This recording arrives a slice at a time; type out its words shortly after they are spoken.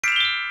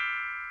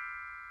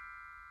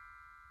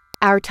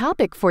Our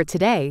topic for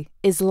today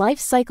is life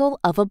cycle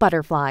of a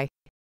butterfly.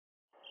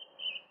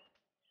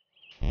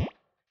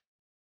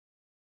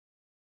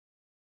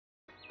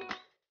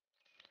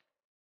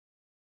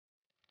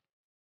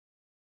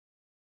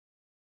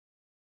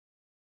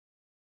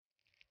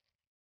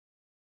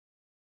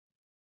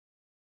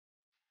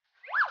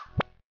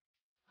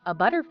 A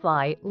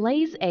butterfly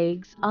lays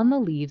eggs on the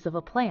leaves of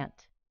a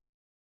plant.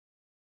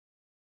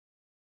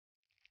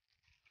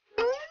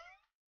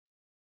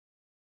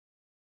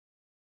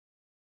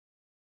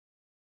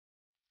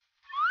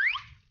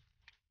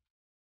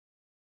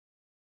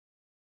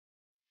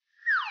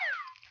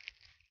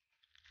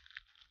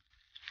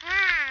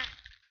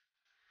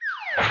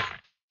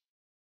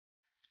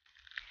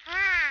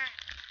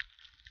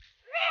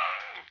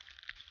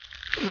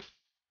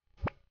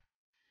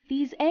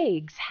 These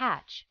eggs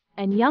hatch,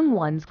 and young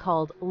ones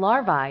called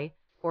larvae,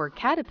 or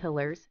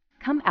caterpillars,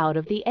 come out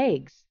of the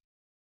eggs.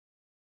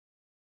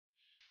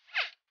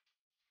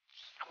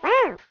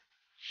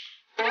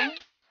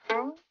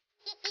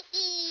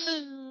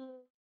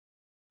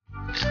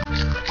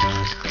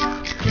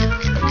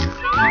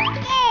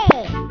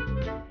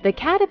 The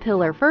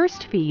caterpillar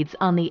first feeds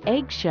on the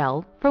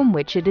eggshell from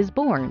which it is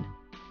born.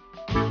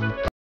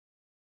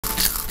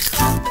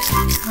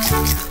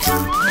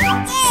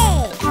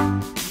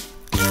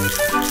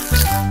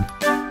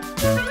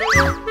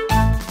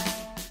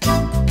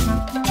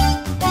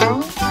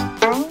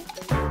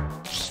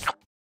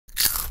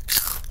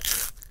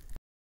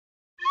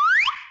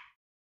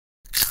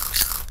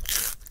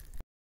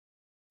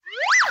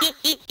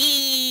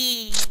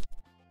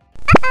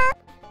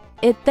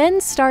 It then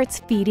starts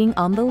feeding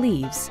on the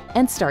leaves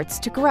and starts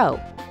to grow.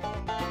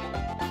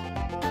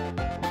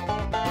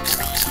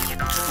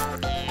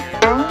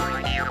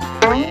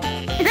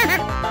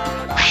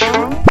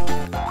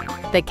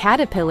 The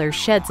caterpillar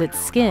sheds its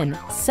skin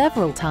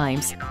several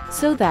times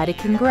so that it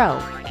can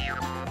grow.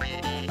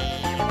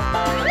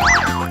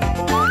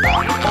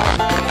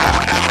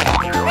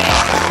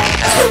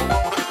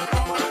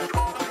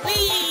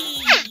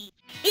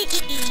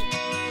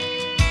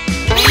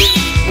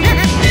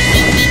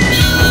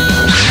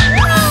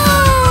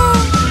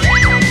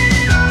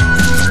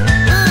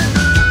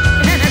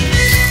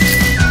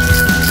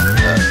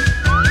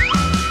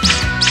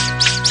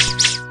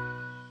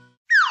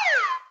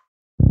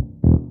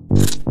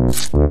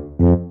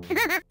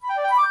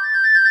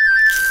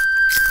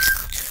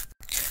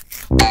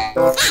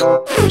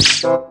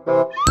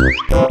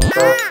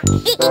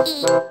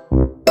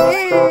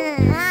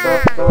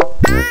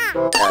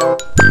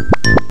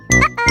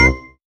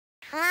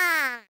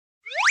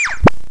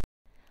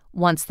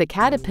 Once the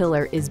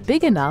caterpillar is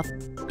big enough,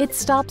 it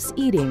stops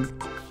eating.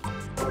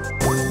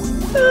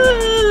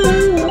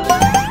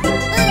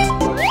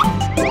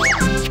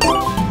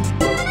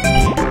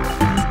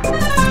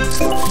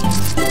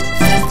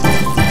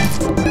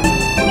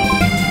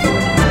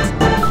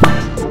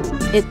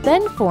 It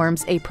then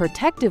forms a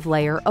protective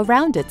layer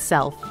around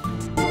itself.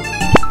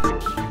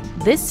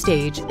 This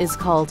stage is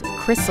called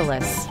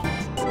chrysalis.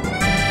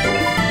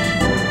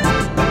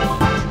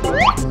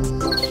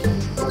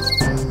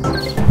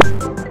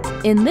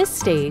 In this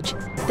stage,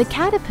 the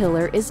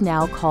caterpillar is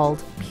now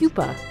called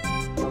pupa.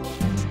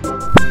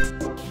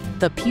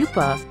 The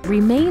pupa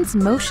remains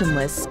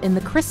motionless in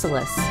the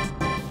chrysalis.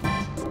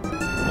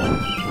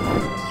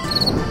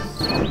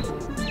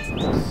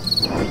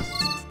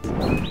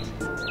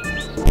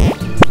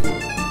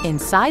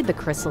 Inside the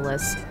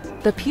chrysalis,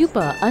 the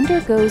pupa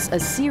undergoes a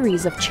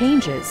series of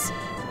changes.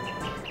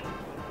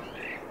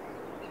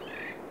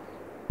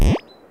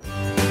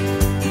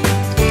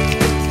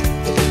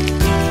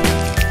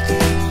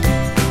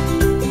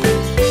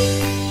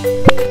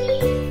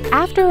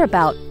 After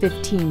about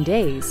 15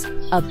 days,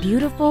 a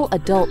beautiful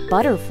adult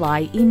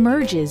butterfly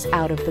emerges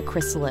out of the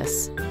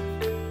chrysalis.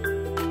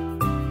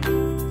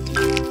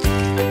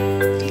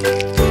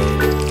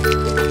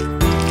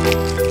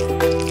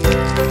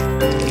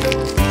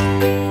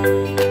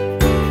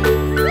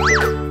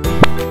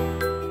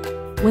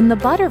 When the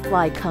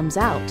butterfly comes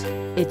out,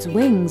 its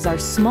wings are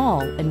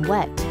small and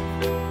wet.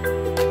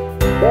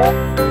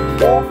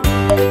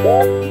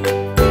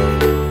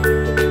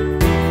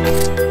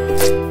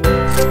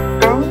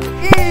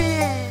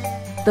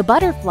 The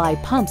butterfly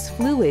pumps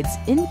fluids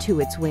into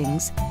its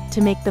wings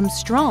to make them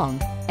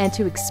strong and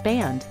to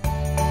expand.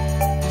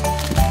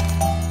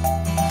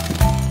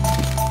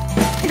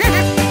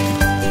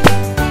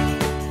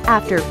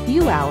 After a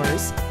few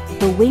hours,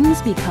 the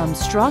wings become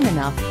strong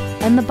enough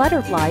and the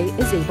butterfly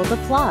is able to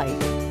fly.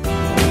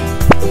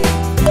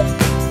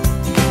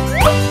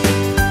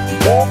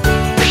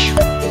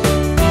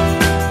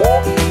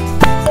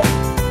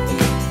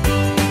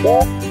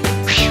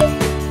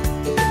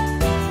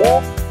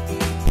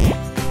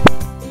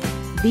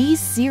 These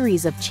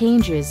series of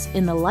changes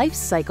in the life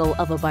cycle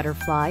of a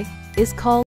butterfly is called